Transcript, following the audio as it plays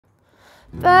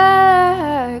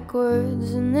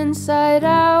backwards and inside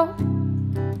out.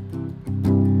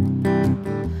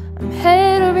 I'm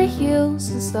head over heels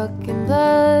and stuck in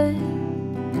the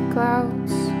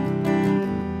clouds.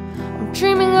 I'm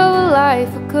dreaming of a life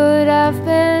I could have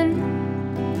been.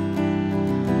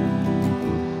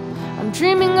 I'm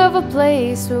dreaming of a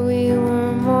place where we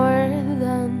were more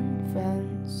than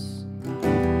friends.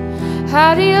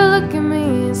 How do you look at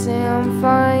me and say I'm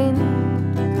fine,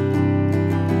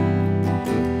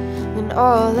 when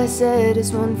all I said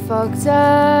is one fucked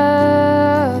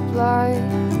up lie?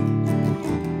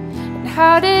 And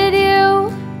how did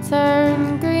you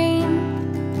turn green?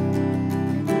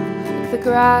 Like the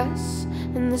grass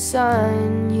in the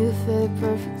sun, you fit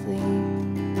perfectly.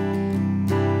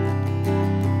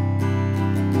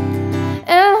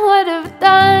 And what have I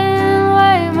done?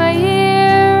 Why am I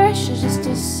here? I should just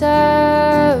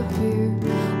disappear.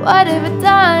 What have I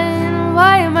done?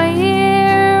 Why am I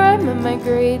here? I'm at my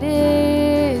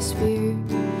greatest fear.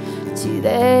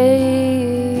 Today.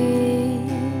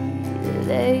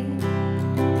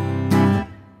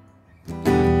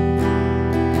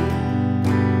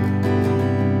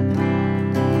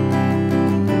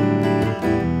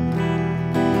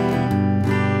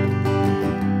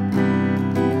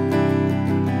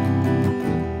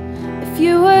 If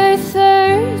you were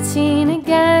 13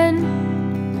 again,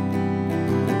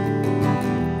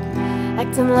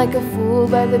 acting like a fool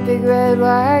by the big red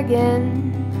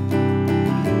wagon.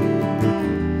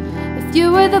 If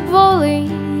you were the bully,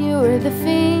 you were the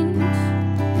fiend,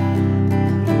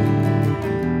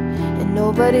 and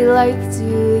nobody liked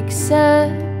you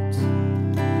except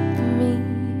me.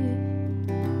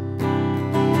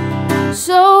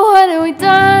 So what have we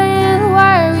done?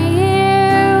 Why are we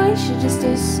here? We should just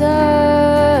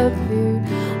disappear.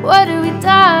 What have we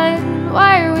done?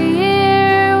 Why are we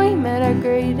here? We met our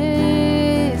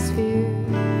greatest fear.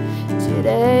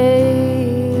 Today.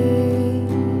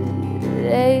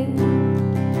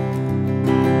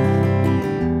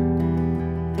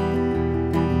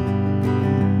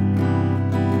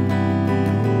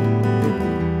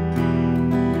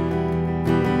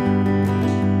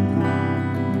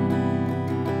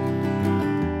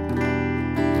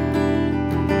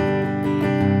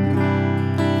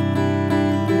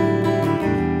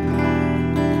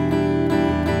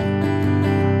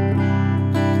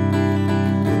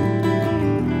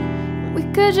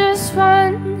 Could just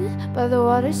run by the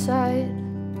waterside,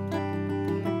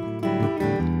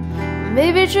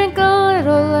 maybe drink a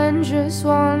little and just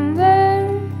wander.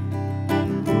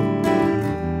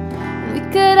 We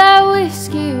could have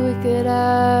whiskey, we could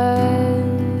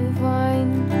have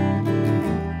wine,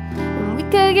 and we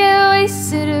could get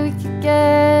wasted, we could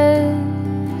get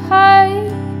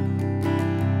high.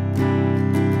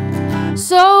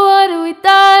 So what have we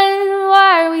done?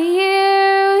 Why are we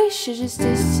here? We should just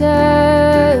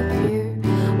disappear.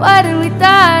 What have we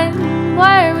done?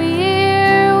 Why are we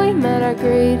here? We met our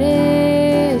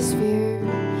greatest fear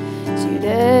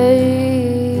today.